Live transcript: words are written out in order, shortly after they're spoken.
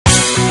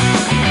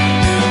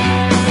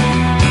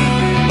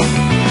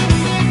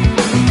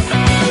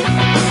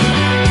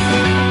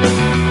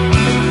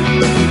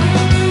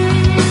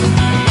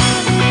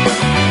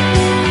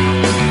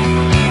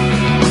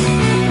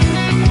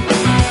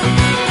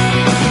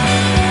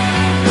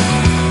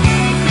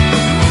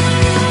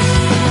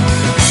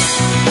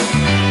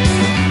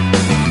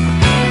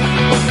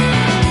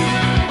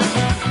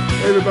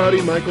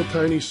everybody, Michael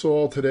Tiny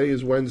Saul. Today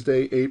is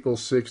Wednesday, April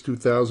 6,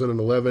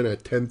 2011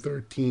 at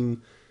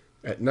 10:13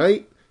 at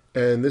night.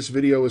 And this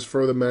video is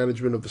further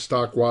management of the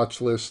stock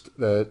watch list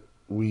that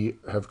we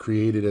have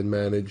created and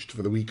managed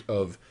for the week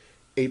of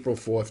April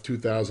 4th,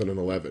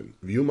 2011.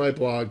 View my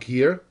blog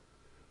here.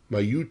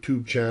 My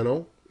YouTube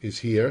channel is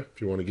here.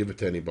 If you want to give it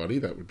to anybody,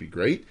 that would be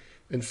great.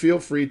 And feel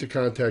free to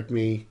contact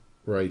me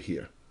right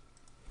here.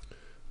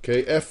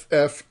 Okay,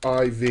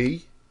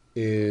 FFIV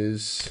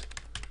is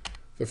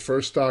the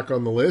first stock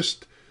on the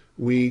list.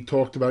 We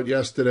talked about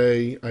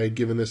yesterday, I had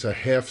given this a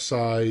half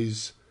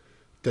size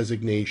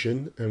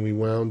designation, and we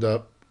wound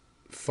up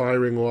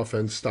firing off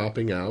and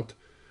stopping out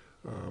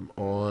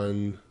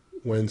on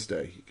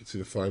Wednesday. You can see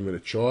the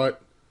 5-minute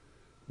chart.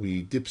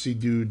 We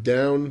dipsy-dooed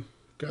down,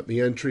 got the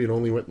entry. It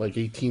only went like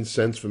 18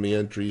 cents from the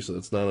entry, so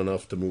that's not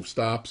enough to move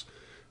stops.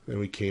 Then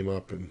we came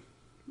up and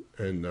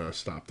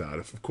stopped out.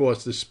 If, of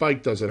course, this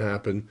spike doesn't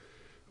happen,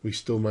 we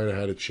still might have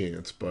had a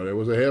chance. But it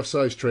was a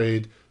half-size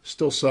trade.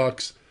 Still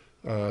sucks.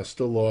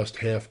 Still lost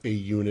half a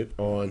unit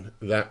on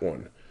that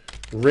one.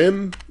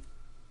 RIM,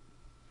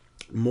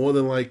 more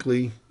than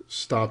likely,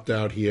 stopped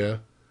out here.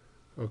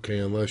 Okay,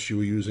 unless you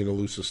were using a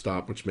looser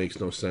stop, which makes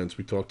no sense.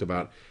 We talked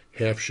about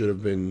half should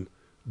have been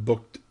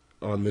booked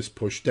on this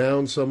push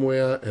down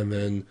somewhere, and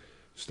then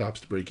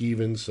stops to break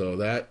even. So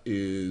that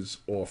is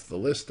off the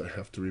list. I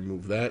have to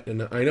remove that.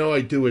 And I know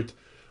I do it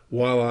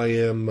while I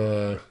am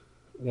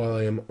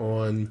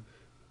on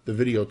the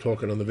video,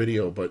 talking on the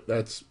video, but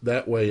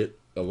that way it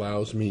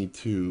allows me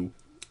to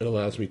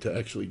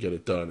actually get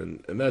it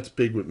done, and that's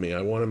big with me.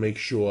 I want to make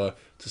sure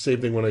it's the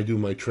same thing when I do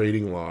my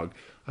trading log.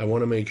 I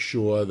want to make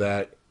sure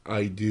that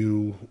I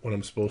do what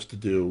I'm supposed to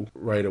do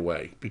right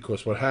away,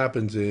 because what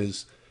happens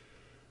is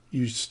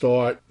you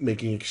start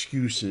making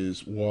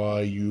excuses why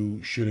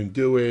you shouldn't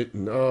do it,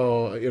 and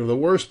the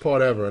worst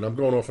part ever, and I'm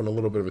going off on a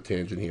little bit of a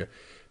tangent here,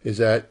 is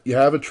that you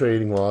have a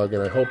trading log,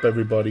 and I hope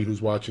everybody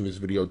who's watching this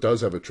video does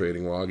have a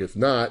trading log. If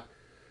not,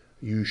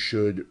 you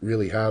should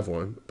really have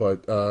one.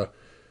 But the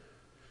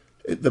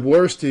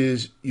worst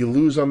is you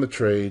lose on the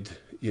trade,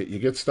 you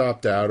get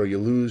stopped out, or you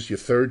lose your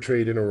third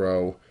trade in a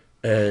row,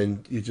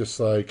 and you're just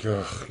like,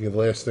 ugh, the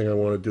last thing I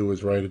want to do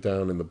is write it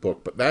down in the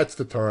book. But that's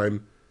the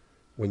time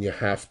when you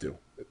have to.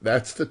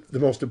 That's the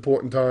most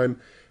important time.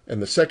 And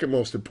the second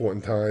most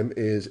important time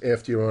is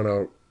after you're on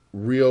a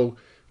real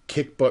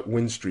kick butt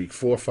win streak,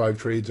 4 or 5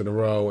 trades in a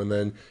row, and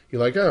then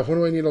you're like, what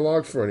do I need a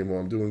log for anymore?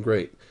 I'm doing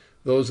great.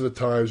 Those are the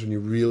times when you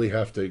really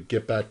have to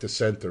get back to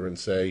center and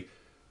say,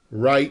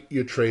 write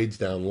your trades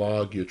down,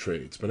 log your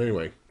trades. But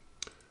anyway,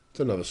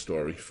 it's another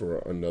story for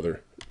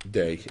another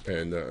day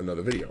and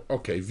another video.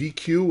 Okay,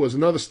 VQ was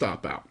another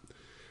stop out.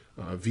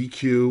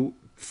 VQ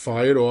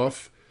fired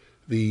off.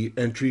 The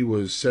entry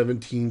was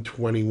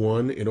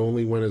 1721. It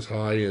only went as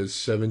high as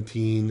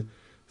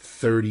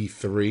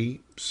 1733,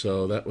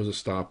 so that was a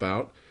stop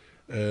out.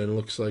 And it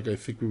looks like I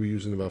think we were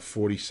using about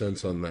 40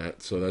 cents on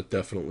that, so that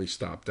definitely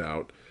stopped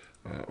out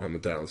on the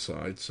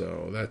downside.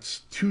 So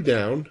that's 2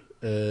 down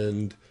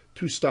and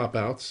 2 stop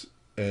outs,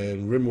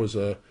 and RIM was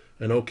an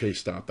okay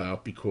stop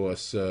out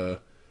because it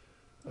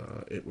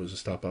was a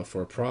stop out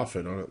for a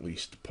profit on at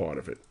least part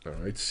of it. All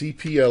right,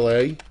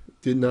 CPLA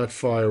did not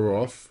fire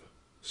off.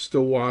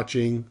 Still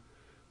watching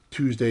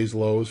Tuesday's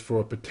lows for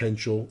a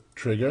potential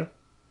trigger.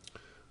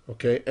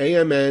 Okay,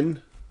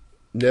 AMN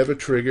never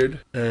triggered,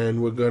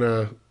 and we're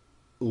gonna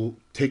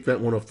take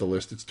that one off the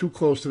list. It's too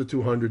close to the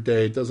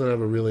 200-day. It doesn't have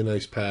a really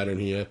nice pattern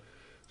here,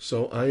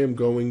 so I am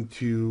going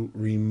to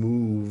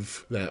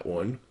remove that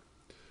one.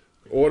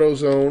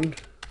 AutoZone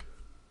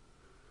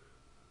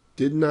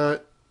did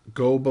not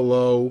go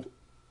below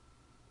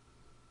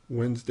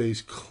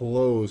Wednesday's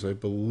close, I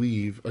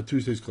believe.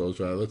 Tuesday's close,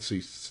 rather. Let's see.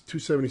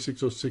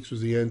 276.06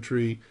 was the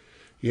entry.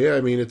 Yeah,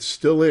 I mean, it's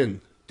still in.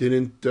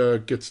 Didn't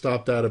get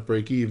stopped out at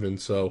break even.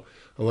 So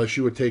unless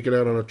you were taken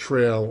out on a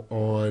trail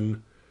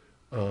on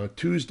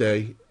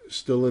Tuesday,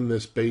 still in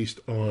this based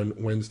on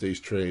Wednesday's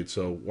trade.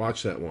 So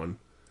watch that one.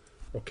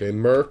 Okay,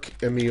 Merck,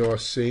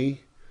 MERC,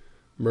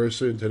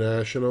 Mercer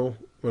International,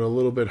 went a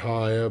little bit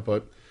higher,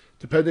 but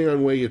depending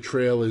on where your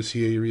trail is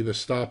here, you're either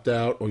stopped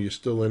out or you're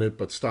still in it,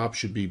 but stop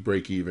should be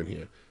break even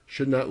here.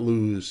 Should not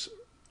lose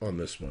on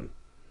this one.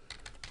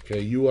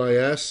 Okay,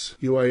 UIS.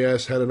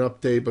 UIS had an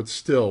update, but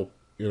still,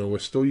 we're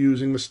still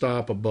using the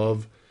stop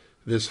above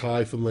this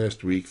high from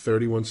last week.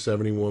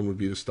 31.71 would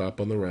be the stop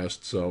on the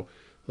rest. So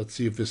let's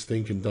see if this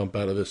thing can dump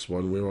out of this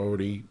one. We're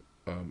already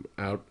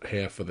out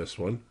half of this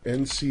one.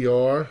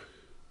 NCR.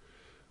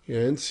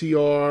 Yeah,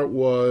 NCR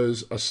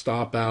was a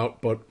stop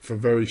out, but for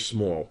very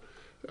small.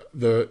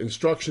 The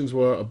instructions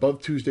were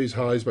above Tuesday's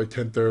highs by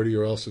 10:30,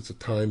 or else it's a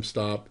time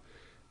stop.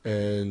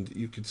 And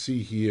you can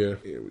see here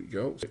we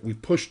go. We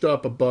pushed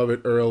up above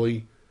it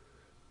early,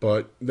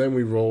 but then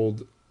we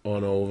rolled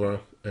on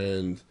over.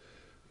 And,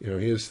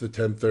 here's the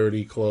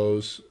 10:30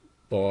 close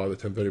bar. The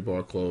 10:30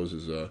 bar close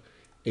is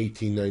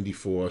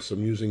 1894. So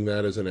I'm using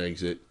that as an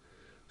exit.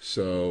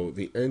 So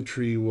the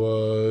entry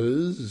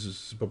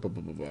was,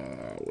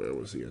 where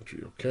was the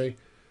entry? Okay.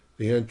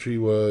 The entry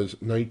was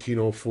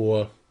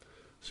 1904.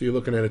 So you're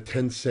looking at a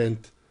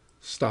 10-cent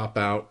stop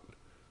out,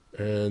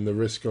 and the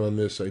risk on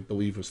this, I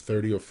believe, was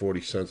 30 or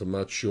 40 cents. I'm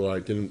not sure. I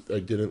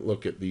didn't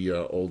look at the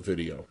old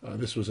video.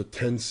 This was a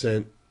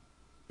 10-cent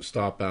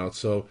stop out,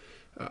 so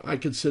I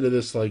consider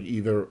this like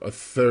either a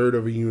third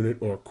of a unit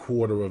or a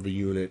quarter of a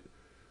unit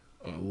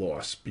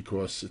loss,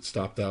 because it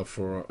stopped out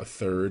for a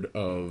third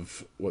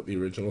of what the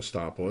original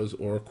stop was,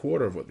 or a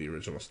quarter of what the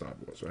original stop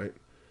was, right?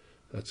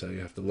 That's how you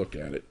have to look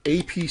at it.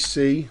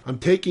 APC, I'm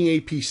taking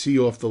APC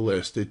off the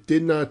list. It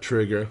did not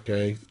trigger,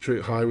 okay?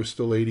 High was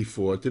still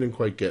 84. It didn't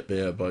quite get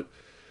there, but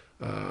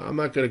I'm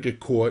not going to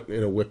get caught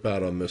in a whip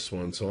out on this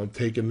one. So I'm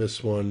taking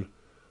this one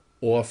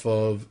off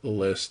of the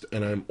list,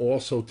 and I'm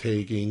also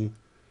taking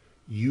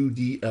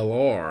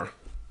UDLR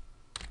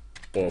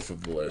off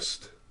of the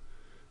list,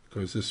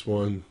 because this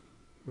one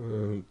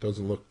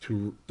doesn't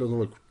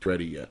look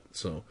ready yet.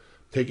 So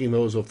taking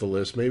those off the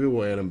list. Maybe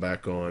we'll add them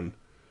back on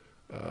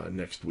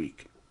next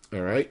week.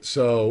 All right,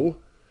 so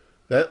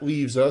that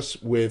leaves us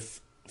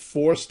with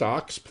 4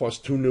 stocks plus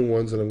 2 new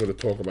ones that I'm going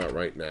to talk about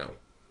right now.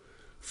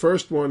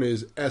 First one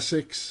is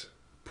Essex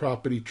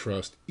Property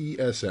Trust,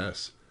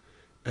 ESS,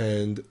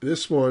 and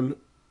this one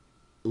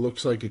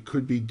looks like it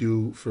could be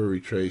due for a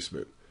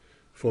retracement.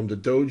 Formed a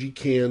doji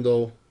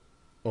candle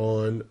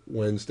on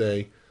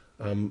Wednesday.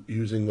 I'm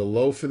using the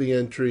low for the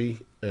entry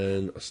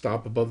and a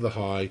stop above the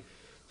high.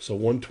 So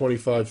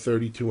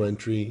 125.32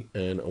 entry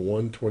and a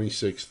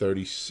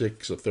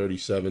 126.36 or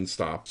 37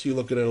 stop. So you're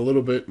looking at a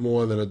little bit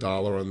more than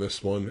 $1 on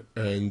this one.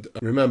 And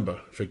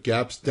remember, if it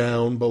gaps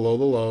down below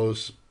the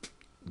lows,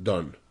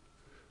 done.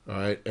 All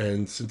right.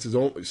 And since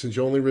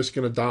you're only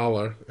risking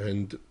 $1,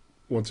 and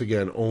once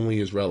again, only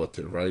is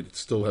relative, right? It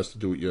still has to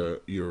do with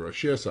your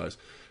share size.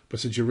 But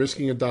since you're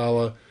risking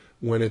 $1,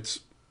 when it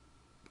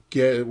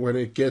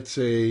gets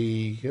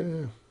a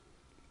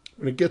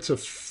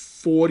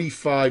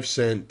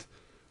 45-cent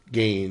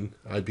gain,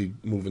 I'd be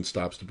moving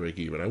stops to break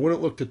even. I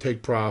wouldn't look to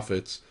take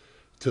profits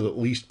till at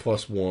least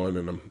 +1,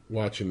 and I'm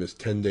watching this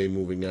 10-day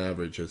moving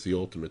average as the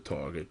ultimate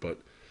target. But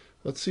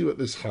let's see what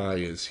this high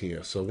is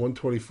here. So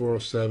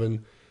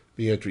 124.07,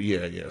 the entry.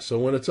 Yeah. So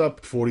when it's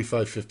up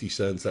 45-50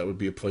 cents, that would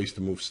be a place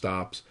to move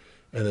stops,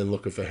 and then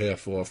looking for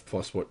half off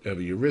plus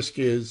whatever your risk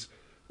is.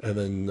 And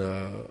then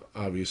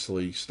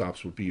obviously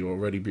stops would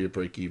already be a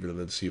break even, and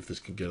then see if this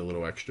can get a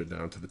little extra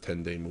down to the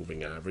 10-day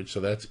moving average.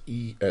 So that's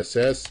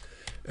ESS.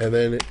 And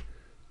then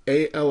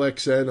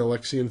ALXN,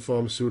 Alexion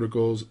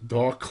Pharmaceuticals,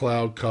 dark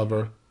cloud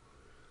cover.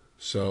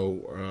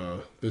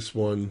 So this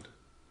one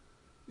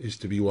is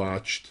to be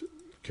watched.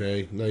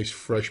 Okay, nice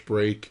fresh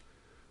break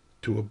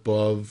to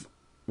above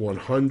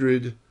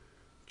 100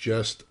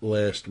 just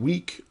last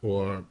week,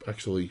 or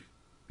actually,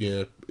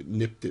 yeah, it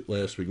nipped it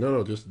last week.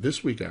 No, just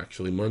this week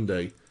actually,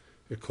 Monday.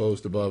 It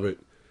closed above it.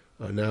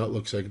 Now it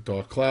looks like a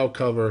dark cloud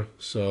cover.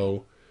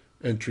 So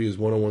entry is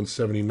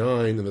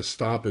 101.79, and the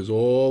stop is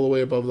all the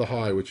way above the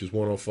high, which is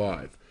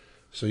 105.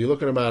 So you're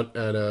looking about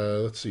at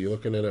you're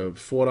looking at a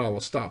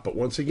 $4 stop. But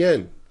once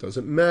again,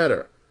 doesn't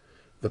matter.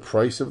 The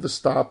price of the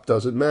stop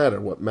doesn't matter.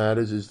 What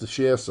matters is the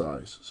share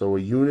size. So a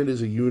unit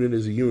is a unit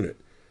is a unit,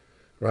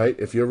 right?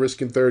 If you're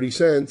risking 30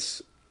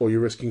 cents or you're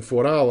risking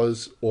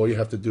 $4, all you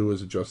have to do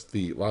is adjust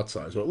the lot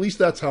size. Or at least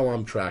that's how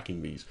I'm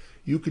tracking these.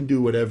 You can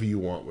do whatever you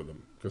want with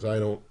them, because I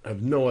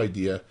have no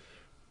idea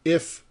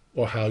if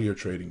or how you're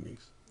trading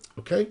these.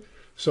 Okay,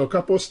 so a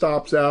couple of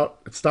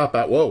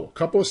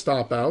couple of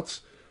stop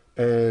outs,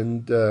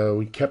 and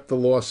we kept the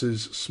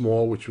losses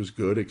small, which was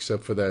good,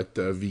 except for that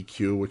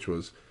VQ, which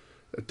was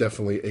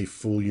definitely a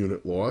full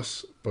unit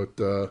loss. But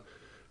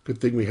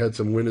good thing we had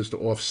some winners to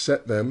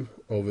offset them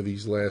over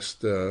these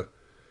last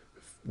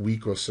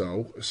week or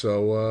so.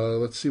 So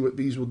let's see what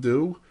these will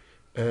do,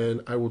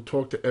 and I will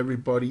talk to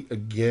everybody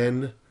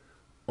again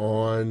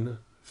on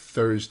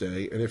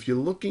Thursday. And if you're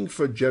looking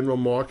for general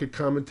market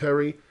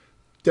commentary,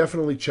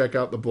 definitely check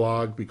out the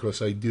blog,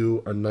 because I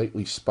do a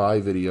nightly SPY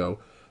video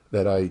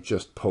that I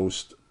just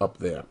post up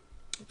there.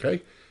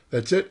 Okay,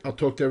 that's it. I'll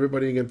talk to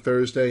everybody again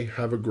Thursday.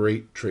 Have a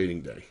great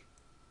trading day.